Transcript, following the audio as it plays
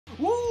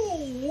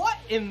Ooh, what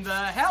in the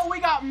hell? We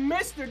got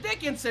Mr.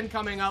 Dickinson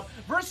coming up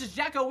versus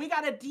Jacko. We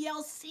got a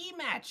DLC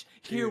match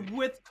here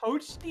with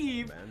Coach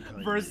Steve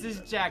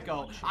versus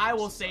Jacko. I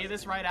will say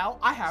this right out.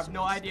 I have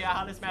no idea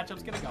how this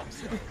matchup's gonna go.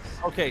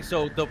 Okay,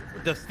 so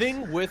the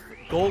thing with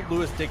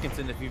Goldlewis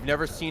Dickinson, if you've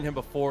never seen him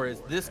before,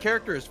 is this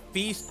character is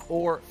feast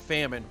or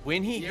famine.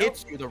 When he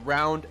hits you, the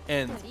round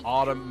ends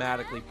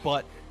automatically,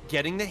 but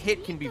getting the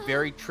hit can be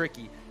very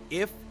tricky.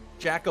 If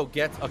Jacko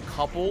gets a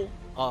couple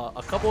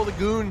of the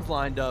goons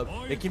lined up,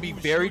 it can be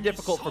very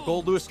difficult for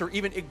Goldlewis to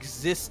even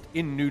exist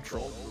in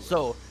neutral.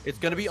 So it's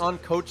going to be on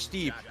Coach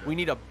Steve. We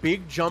need a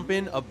big jump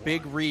in, a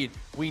big read.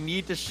 We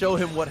need to show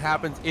him what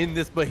happens in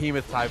this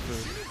Behemoth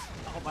Typhoon.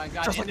 Oh my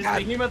god, and this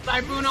Behemoth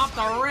Typhoon off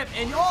the rip,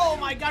 and oh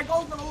my god,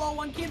 goes for the low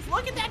one, keeps,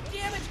 look at that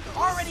damage,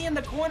 already in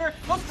the corner,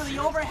 goes for the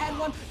overhead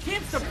one,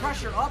 keeps the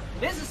pressure up,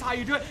 this is how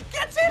you do it,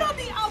 gets in on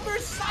the other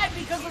side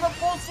because of the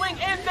full swing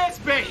in this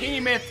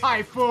Behemoth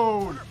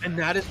Typhoon. And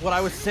that is what I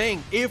was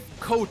saying, if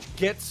Coach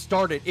gets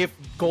started, if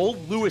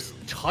Goldlewis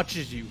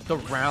touches you, the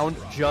round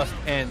just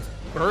ends.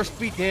 Burst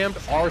be damned,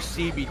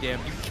 RC be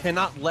damned, you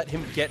cannot let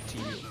him get to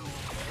you.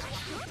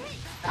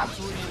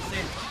 Absolutely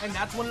insane, and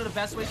that's one of the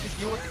best ways to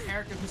deal with the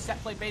character who's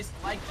set play based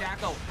like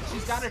Jacko.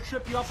 She's got to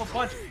trip you up a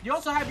bunch. You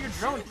also have your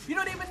drone. You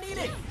don't even need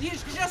it.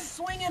 He's just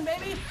swinging,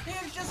 baby.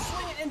 He's just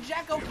swinging, and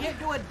Jacko can't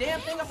do a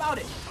damn thing about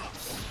it.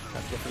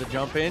 Let's go for the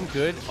jump in.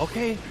 Good.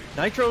 Okay,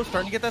 Nitro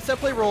starting to get that set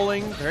play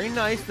rolling. Very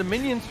nice. The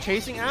minions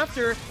chasing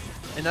after.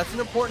 And that's an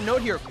important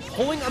note here.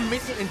 Pulling a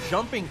minion and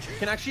jumping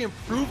can actually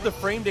improve the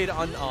frame data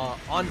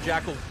on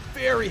Jacko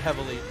very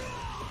heavily.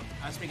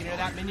 Speaking of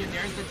that minion,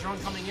 there's the drone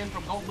coming in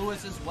from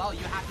Goldlewis as well. You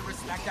have to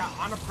respect that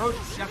on approach.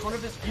 That's one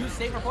of his few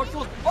safe approach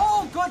tools.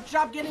 Oh, good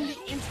job getting the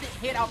instant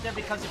hit out there,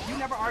 because if you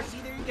never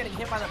RC there, you're getting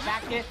hit by the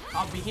back hit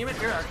of Behemoth.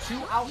 There are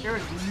two out. There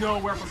is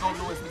nowhere for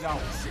Goldlewis to go.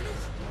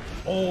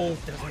 Oh,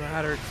 doesn't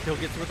matter. Still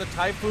gets with the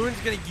Typhoon.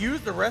 He's going to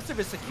use the rest of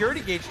his security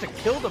gauge to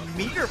kill the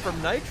meter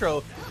from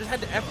Nitro. Just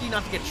had to FD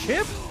not to get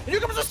chipped. And here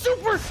comes the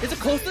super. Is it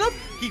close enough?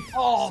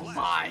 Oh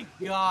my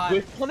god.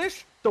 Whiff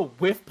punish? The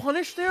whiff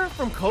punish there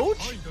from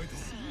Coach?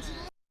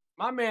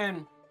 My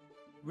man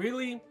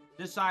really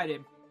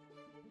decided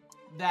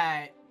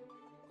that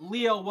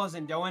Leo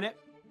wasn't doing it,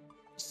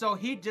 so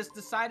he just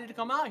decided to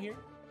come out here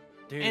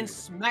and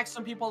smack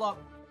some people up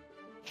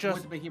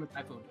with the Behemoth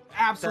Typhoon.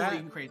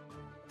 Absolutely crazy.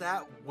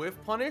 That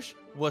whiff punish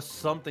was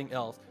something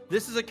else.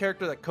 This is a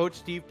character that Coach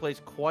Steve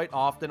plays quite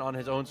often on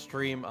his own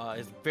stream,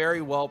 is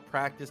very well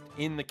practiced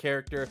in the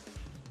character.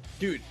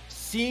 Dude,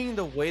 seeing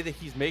the way that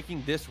he's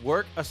making this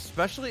work,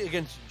 especially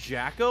against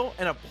Jacko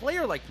and a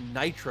player like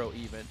Nitro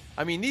even.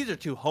 I mean, these are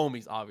two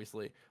homies,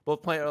 obviously.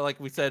 Both playing, like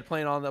we said,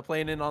 playing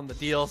in on the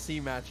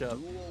DLC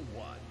matchup.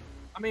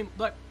 I mean,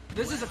 look,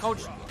 this is a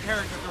Coach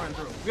character through and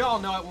through. We all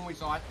know it when we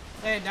saw it.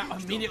 And now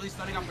immediately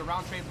starting up the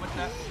round trade with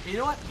that. You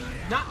know what?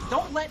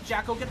 Don't let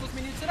Jacko get those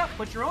minions set up.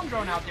 Put your own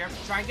drone out there.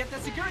 Try and get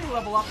that security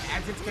level up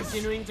as it's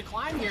continuing to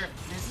climb here.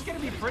 This is going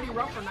to be pretty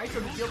rough for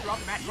Nitro to deal throughout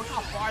the match. Look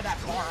how far that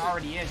bar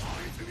already is.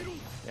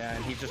 Yeah,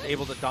 and he's just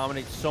able to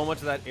dominate so much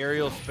of that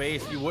aerial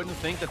space. You wouldn't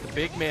think that the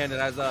big man that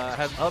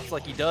has ups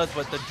like he does,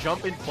 but the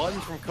jump-in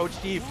buttons from Coach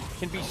Steve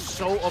can be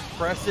so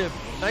oppressive.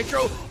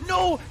 Nitro,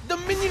 no! The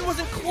minion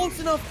wasn't close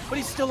enough, but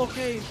he's still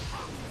okay.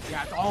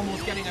 Yeah, it's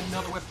almost getting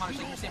another whip punish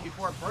like you were saying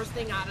before.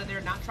 Bursting out of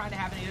there, not trying to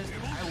have any of this.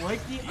 I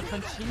like the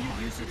continued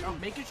usage of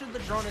making sure the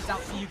drone is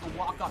out so you can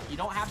walk up. You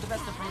don't have the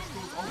best approach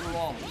tools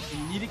overall.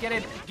 You need to get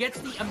in.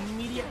 Gets the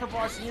immediate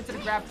RC into the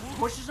grab,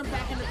 pushes him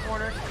back in the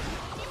corner.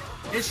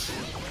 This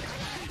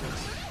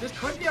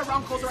could be a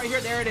round closer right here.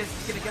 There it is.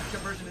 He's going to get the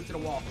conversion into the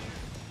wall.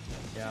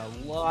 Yeah,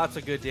 lots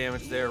of good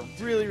damage there.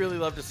 Really, really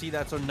love to see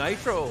that. So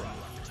Nitro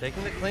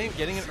taking the claim,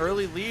 getting an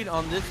early lead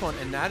on this one,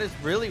 and that is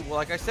really, well,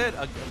 like I said,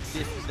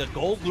 the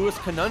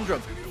Goldlewis conundrum,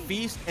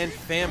 feast and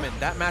famine.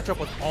 That matchup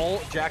was all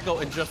Jacko,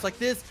 and just like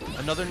this,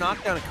 another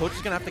knockdown, and Coach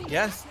is gonna have to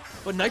guess.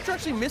 But Nitro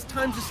actually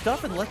mistimes his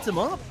stuff and lets him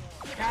up.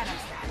 God,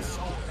 that's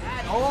so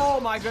bad. Oh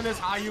my goodness,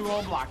 how you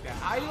gonna block that?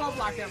 How you gonna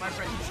block that, my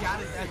friend? You got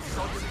it. That's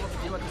so difficult to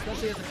deal with,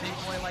 especially as a big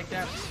boy like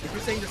that. If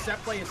you're saying the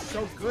set play is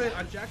so good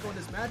on Jacko in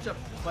this matchup,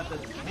 but the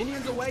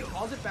minions away,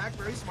 calls it back,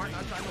 very smart,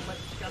 not trying to let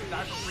you gotta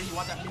die for free. You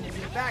want that minion to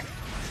get it back.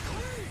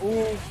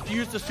 Oh,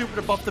 used the super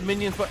to buff the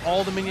minions, but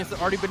all the minions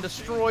have already been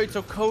destroyed.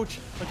 So Coach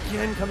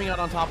again coming out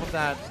on top of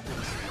that.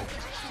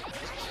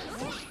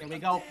 There we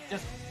go.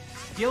 Just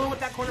dealing with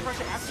that corner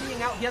pressure after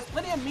being out. He has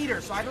plenty of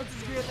meters, so I don't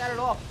disagree with that at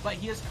all. But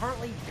he is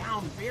currently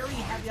down very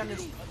heavy on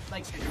this,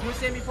 like you were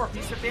saying before,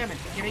 piece of damage.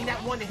 Getting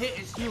that one hit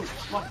is huge,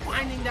 but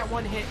finding that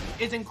one hit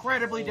is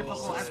incredibly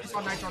difficult, as we saw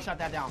Nitro shut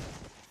that down.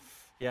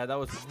 Yeah, that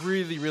was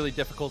really, really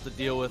difficult to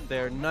deal with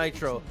there.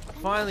 Nitro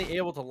finally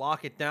able to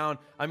lock it down.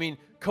 I mean,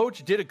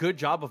 Coach did a good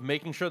job of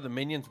making sure the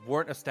minions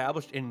weren't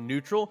established in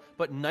neutral,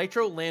 but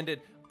Nitro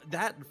landed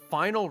that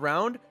final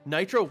round.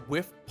 Nitro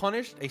whiff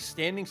punished a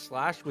standing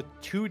slash with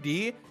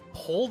 2D,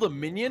 pulled a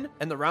minion,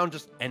 and the round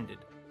just ended.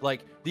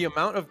 Like the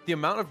amount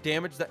of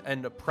damage that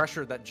and the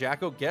pressure that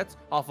Jacko gets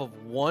off of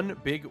one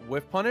big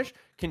whiff punish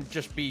can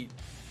just be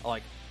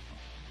like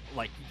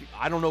like,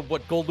 I don't know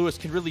what Goldlewis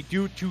can really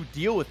do to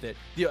deal with it.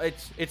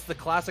 It's the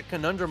classic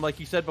conundrum, like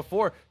you said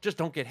before, just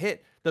don't get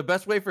hit. The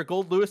best way for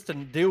Goldlewis to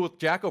deal with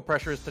Jacko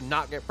pressure is to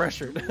not get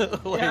pressured.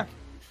 Like, yeah.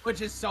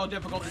 Which is so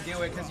difficult to deal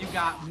with because you've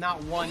got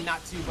not one,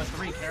 not two, but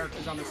 3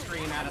 characters on the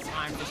screen at a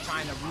time just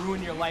trying to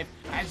ruin your life.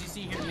 As you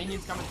see here, the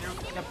minions coming through,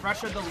 the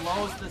pressure, the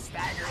lows, the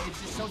stagger.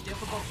 It's just so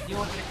difficult to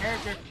deal with a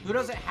character who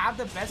doesn't have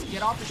the best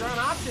get off the ground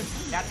option.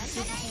 That's a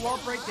super cool wall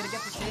break, gonna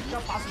get the safe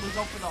jump, possibly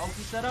go for the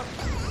ulti setup.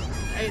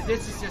 Hey,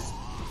 this is just,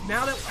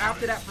 now that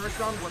after that first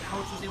round where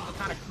Coach was able to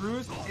kind of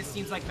cruise, it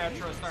seems like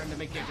Nitro is starting to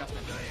make the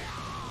adjustment.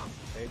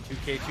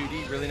 Okay,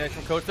 2K2D, really nice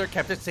from Coach there,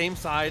 kept it same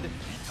side.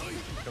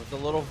 Goes the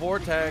little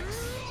vortex.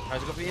 Tries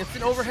to go for the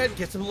instant overhead,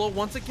 gets him low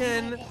once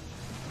again.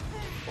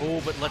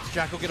 Oh, but lets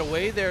Jacko get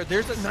away there.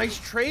 There's a nice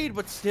trade,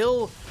 but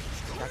still,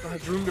 Jacko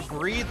has room to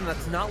breathe, and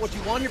that's not what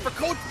you want here for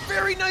Coach.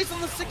 Very nice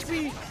on the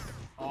 6B.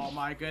 Oh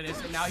my goodness,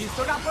 and now he's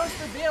still got burst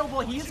available.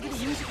 He's going to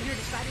use it here,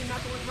 deciding not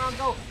to let the round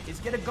go. He's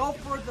going to go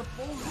for the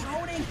full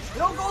zoning.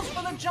 No goes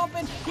for the jump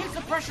in, keeps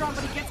the pressure on,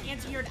 but he gets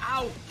anti-aired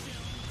out.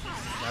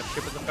 Now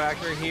Chip at the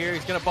factory here.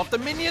 He's going to buff the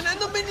minion, and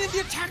the minion, the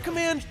attack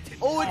command.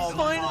 Oh, it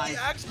finally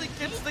actually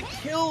gets the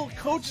kill.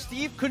 Coach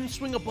Steve couldn't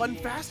swing a button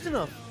fast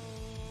enough.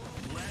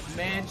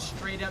 Man,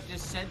 straight up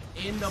just sent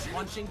in the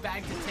punching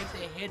bag to take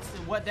the hits.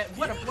 And what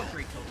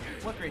great kill.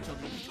 What great kill.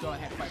 Just go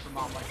ahead, fight for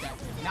mom like that.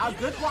 Now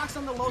good blocks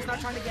on the lows, not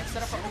trying to get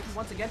set up for Oki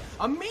once again.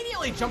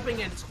 Immediately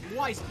jumping in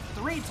twice,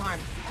 3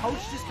 times. Coach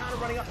just kind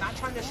of running up, not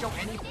trying to show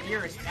any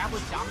fear,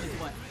 establish dominance.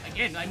 But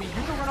again, I mean,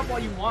 you can run up all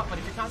you want, but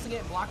if you're constantly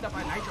getting blocked up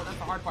by Nitro, that's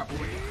the hard part. But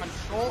with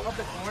control of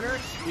the corner,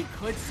 we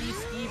could see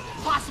Steve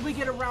possibly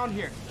get around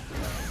here.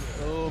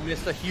 Oh,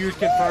 missed a huge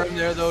confirm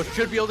there, though.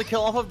 Should be able to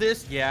kill off of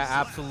this. Yeah,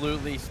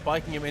 absolutely.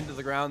 Spiking him into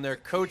the ground there.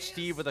 Coach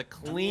Steve with a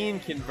clean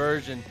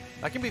conversion.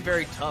 That can be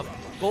very tough.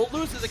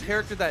 Goldlewis is a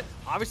character that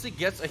obviously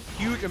gets a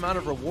huge amount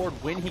of reward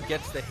when he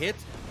gets the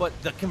hits, but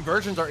the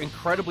conversions are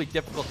incredibly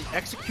difficult. The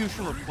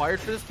execution required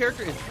for this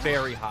character is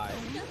very high.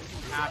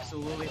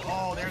 Absolutely.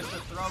 Oh, there's the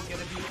throw.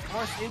 Gonna be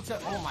forced into,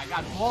 oh my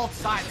god, both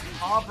sides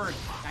covered.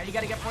 Now you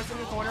gotta get forced in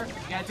the corner.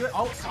 You gotta do it.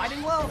 Oh,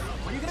 sliding low.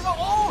 Where are you gonna go?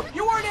 Oh,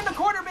 you weren't in the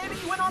corner, baby.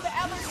 You went on the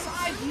other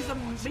side. These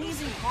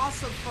amazing toss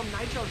from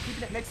Nitro,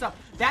 keeping it mixed up.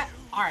 That,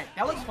 all right,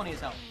 that looks funny as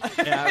hell.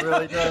 Yeah, it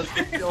really does.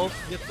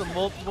 Gets the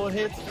multiple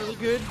hits. Really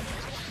good.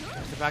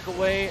 To back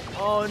away.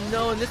 Oh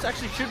no, and this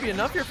actually should be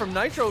enough here from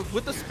Nitro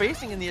with the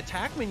spacing and the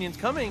attack minions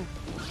coming.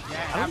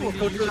 Yeah, I don't know what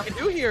Coach really can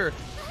do here.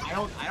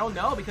 I don't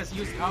know, because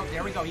he was, oh,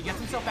 there we go. He gets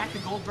himself back to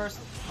gold burst.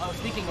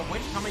 Speaking of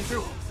which, coming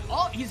through.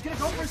 Oh, he's going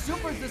to go for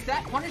supers. Does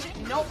that punish it?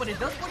 No, but it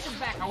does push him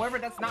back. However,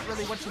 that's not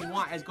really what you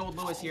want as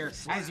Goldlewis here,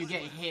 as you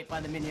get hit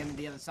by the minion on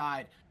the other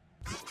side.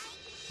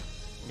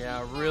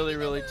 Yeah, really,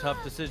 really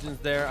tough decisions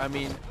there. I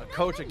mean,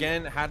 Coach,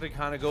 again, had to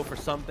kind of go for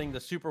something.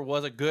 The super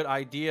was a good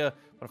idea,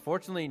 but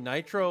unfortunately,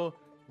 Nitro,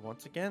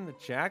 once again, the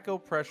Jacko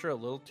pressure a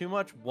little too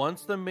much.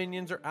 Once the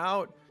minions are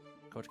out,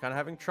 Coach kind of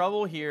having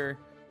trouble here.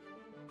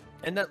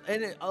 And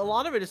a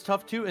lot of it is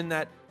tough too in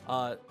that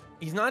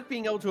he's not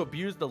being able to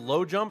abuse the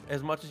low jump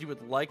as much as you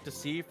would like to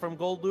see from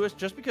Goldlewis,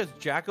 just because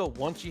Jacko,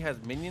 once she has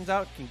minions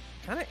out, can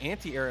kind of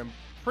anti-air him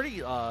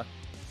pretty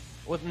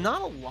with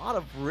not a lot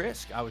of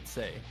risk, I would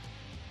say.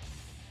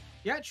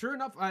 Yeah, true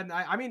enough. And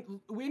I mean,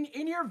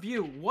 in your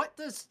view, what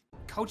does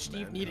Coach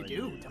Steve need to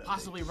do to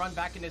possibly run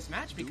back in this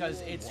match?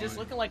 Because it's just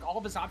looking like all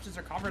of his options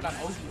are covered on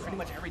Oki pretty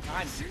much every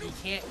time. He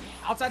can't,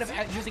 outside of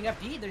using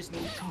FD, there's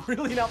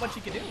really not much he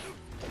can do.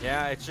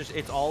 Yeah,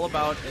 it's all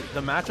about,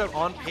 the matchup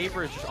on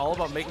paper is just all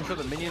about making sure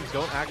the minions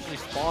don't actually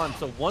spawn.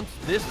 So once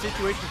this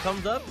situation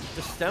comes up,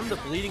 just stem the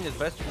bleeding as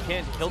best you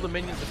can, kill the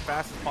minions as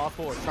fast as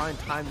possible, or try and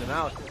time them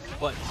out.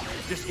 But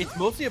it's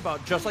mostly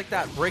about, just like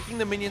that, breaking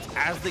the minions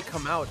as they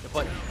come out.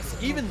 But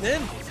even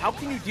then, how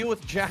can you deal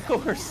with Jacko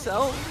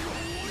herself?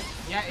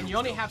 Yeah, and you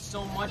only have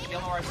so much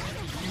LRC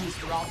to use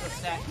throughout the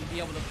set to be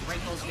able to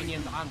break those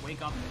minions on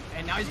Wake Up.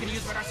 And now he's going to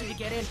use Red RC to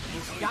get in.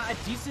 He's got a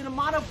decent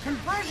amount of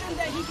conversion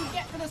that he can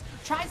get for this.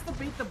 Tries to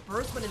bait the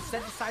burst, but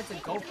instead decides to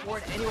go for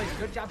it. Anyways,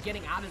 good job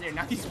getting out of there.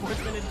 Now he's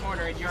forced in his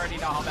corner, and you already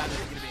know how bad this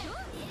is going to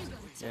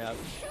be. Yeah.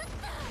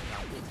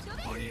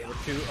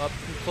 Two up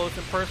too close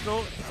and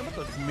personal. With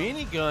a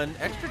minigun,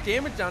 extra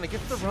damage down. It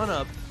gets the run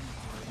up.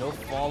 No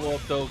follow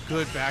up though.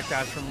 Good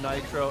backdash from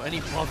Nitro, and he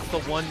buffs the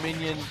one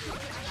minion.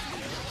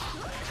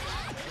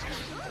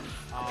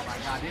 Oh my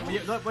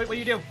god, look, what do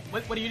you do?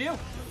 What do you do?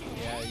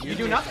 Yeah, you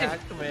do nothing.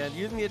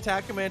 Using the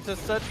attack command to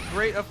such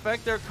great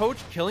effect there. Coach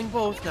killing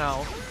both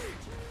now.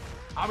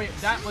 I mean,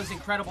 that was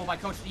incredible by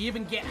Coach to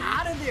even get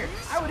out of there.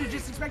 I would have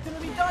just expected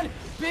him to be done.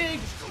 Big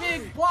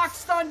block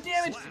stun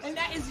damage, and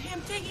that is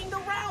him taking the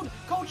round.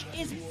 Coach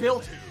is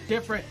built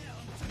different.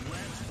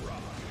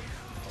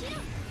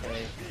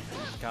 Okay.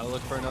 Gotta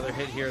look for another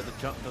hit here.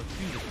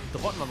 The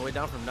button on the way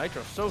down from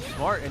Nitro, so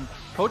smart. And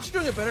Coach is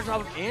doing a better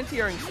job of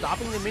anti-airing,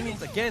 stopping the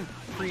minions again,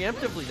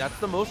 preemptively. That's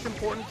the most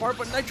important part,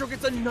 but Nitro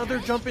gets another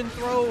jump in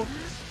throw.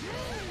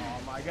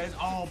 Oh my Alright guys,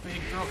 oh,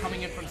 big throw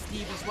coming in from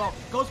Steve as well.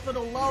 Goes for the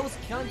lows,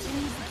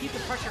 continues to keep the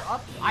pressure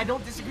up. I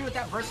don't disagree with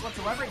that burst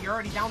whatsoever. You're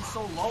already down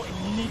so low and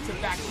you need to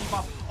back Steve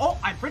off. Oh,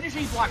 I'm pretty sure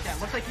he blocked that.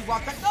 Looks like he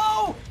blocked that.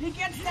 No! He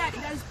gets that!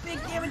 That is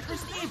big damage for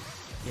Steve.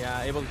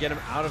 Yeah, able to get him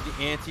out of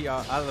the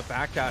out of the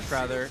backdash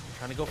rather.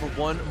 Trying to go for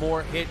one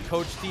more hit.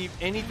 Coach Steve,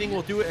 anything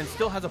will do it, and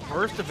still has a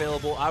burst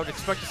available. I would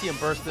expect to see him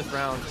burst this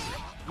round.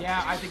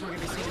 Yeah, I think we're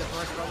going to be seeing the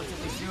burst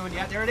relatively soon.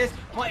 Yeah, there it is.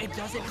 But it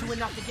doesn't do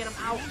enough to get him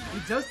out. He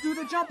does do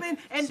the jump in,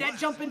 and that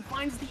jump in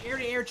finds the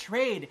air-to-air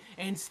trade.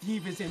 And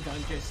Steve isn't done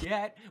just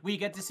yet. We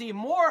get to see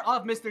more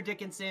of Mr.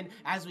 Dickinson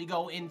as we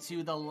go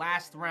into the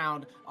last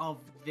round of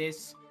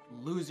this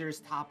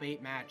Losers Top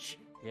 8 match.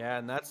 Yeah,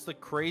 and that's the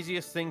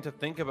craziest thing to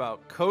think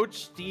about.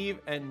 Coach Steve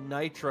and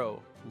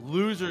Nitro,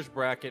 losers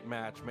bracket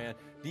match, man.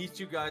 These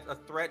two guys, a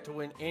threat to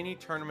win any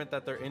tournament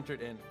that they're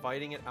entered in,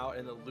 fighting it out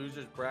in the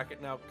losers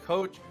bracket. Now,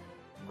 Coach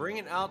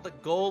bringing out the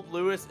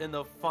Goldlewis in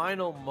the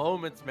final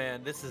moments,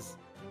 man. This is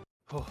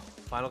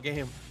final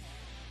game.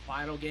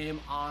 Final game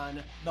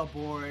on the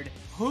board.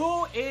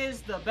 Who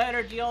is the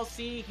better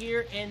DLC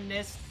here in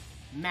this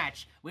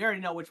match? We already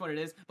know which one it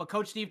is, but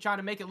Coach Steve trying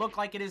to make it look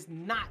like it is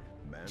not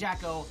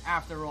Jacko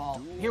after all.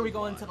 Here we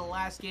go into the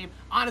last game.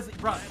 Honestly,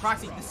 bro,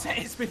 Proxy,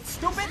 it's been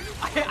stupid.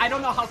 I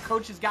don't know how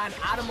Coach has gotten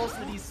out of most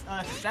of these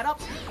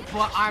setups,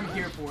 but I'm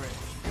here for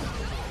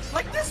it.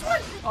 Like this one.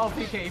 Oh,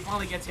 PK, he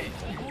finally gets hit.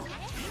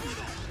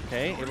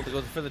 Okay, able to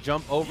go for the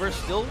jump over.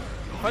 Still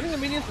fighting the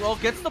minions. Well,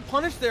 gets the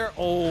punish there.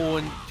 Oh,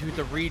 and dude,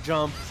 the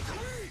re-jump.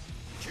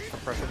 The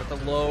pressure with the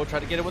low. Try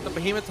to get it with the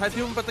behemoth type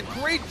human, but the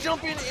great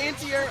jump in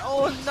anti-air.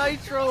 Oh,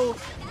 Nitro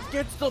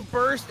gets the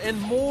burst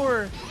and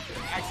more.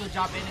 Excellent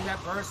job ending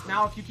that burst.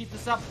 Now, if you keep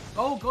this up,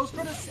 goes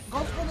for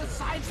the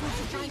side switch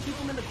to try and keep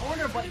him in the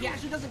corner, but he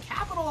actually doesn't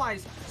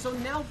capitalize. So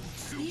now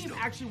Steve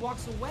actually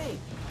walks away.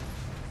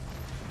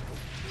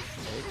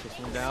 Okay,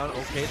 kicking him down.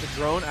 Okay, the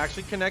drone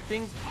actually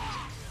connecting.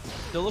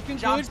 Still looking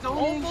good.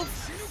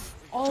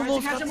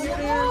 Almost catch him with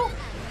the low.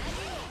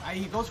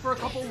 He goes for a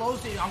couple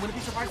lows. I'm going to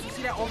be surprised to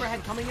see that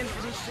overhead coming in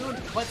pretty soon,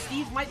 but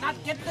Steve might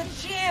not get the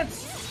chance.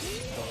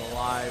 Still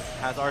alive.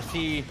 Has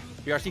RC.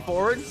 BRC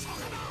forward.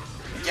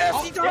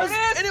 Yes, he does,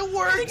 and it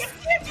works.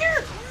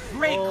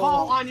 Great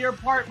call on your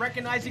part,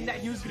 recognizing that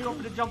he was going to go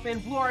for the jump in.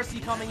 Blue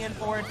RC coming in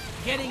forward,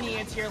 getting the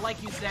anti-air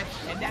like you said,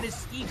 and that is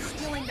Steve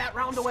stealing that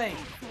round away.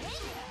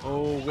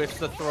 Oh, whiffs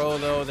the throw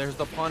though. There's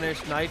the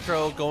punish.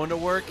 Nitro going to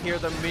work here.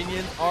 The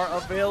minions are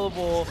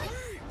available.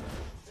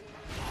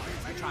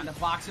 Trying to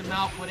box him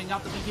out, putting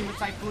out the behemoth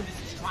typhoon to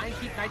just try and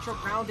keep Nitro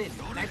grounded.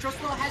 Nitro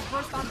still has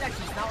burst on deck.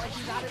 It's not like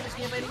he's out of this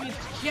game by any means.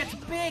 Gets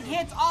big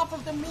hits off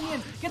of the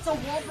minions. Gets a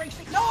wall break.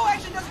 No,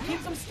 actually doesn't.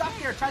 Keeps him stuck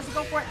here. Tries to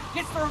go for it.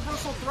 Gets the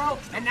reversal throw.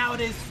 And now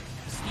it is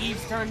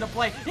Steve's turn to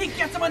play. He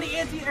gets him on the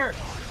anti-air.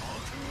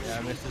 Yeah,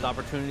 missed his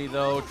opportunity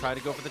though. Try to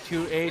go for the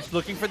 2H.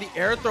 Looking for the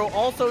air throw.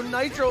 Also,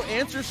 Nitro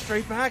answers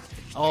straight back.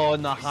 Oh,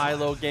 and the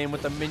high-low game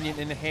with the minion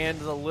in hand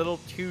is a little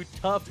too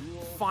tough.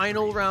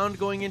 Final round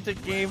going into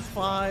game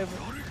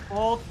 5.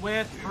 Both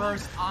with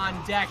burst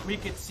on deck. We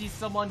could see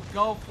someone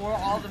go for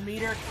all the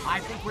meter. I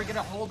think we're going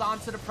to hold on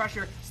to the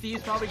pressure.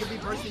 Steve's probably going to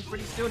be bursting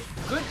pretty soon.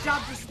 Good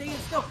job to staying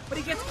still, but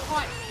he gets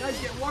caught. Does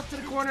get walked to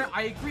the corner.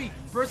 I agree.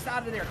 Burst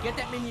out of there. Get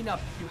that minion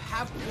up. You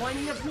have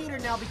plenty of meter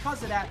now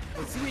because of that.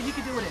 Let's see what he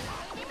can do with it.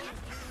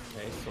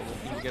 Okay, so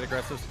looking to get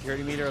aggressive.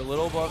 Security meter a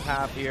little above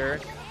half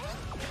here.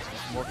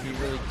 More can you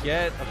really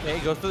get? Okay,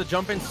 goes for the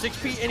jump in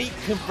 6P, and he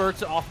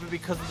converts it off of it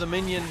because of the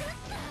minion.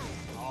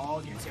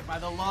 Oh, gets hit by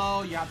the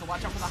low. You have to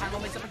watch out for the high-low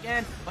mix-up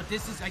again. But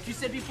this is, like you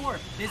said before,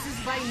 this is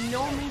by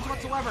no means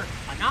whatsoever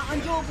not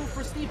undoable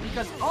for Steve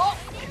because, oh,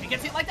 if he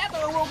gets hit like that,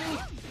 though, it will be.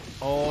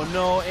 Oh,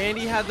 no, and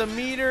he had the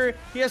meter.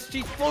 He has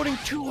Steve floating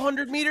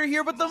 200 meter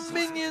here, but the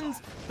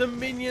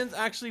minions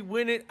actually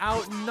win it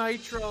out.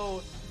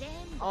 Nitro.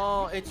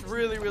 Oh, it's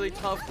really, really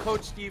tough.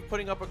 Coach Steve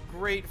putting up a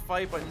great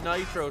fight, but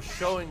Nitro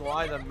showing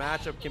why the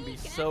matchup can be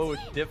so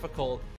difficult.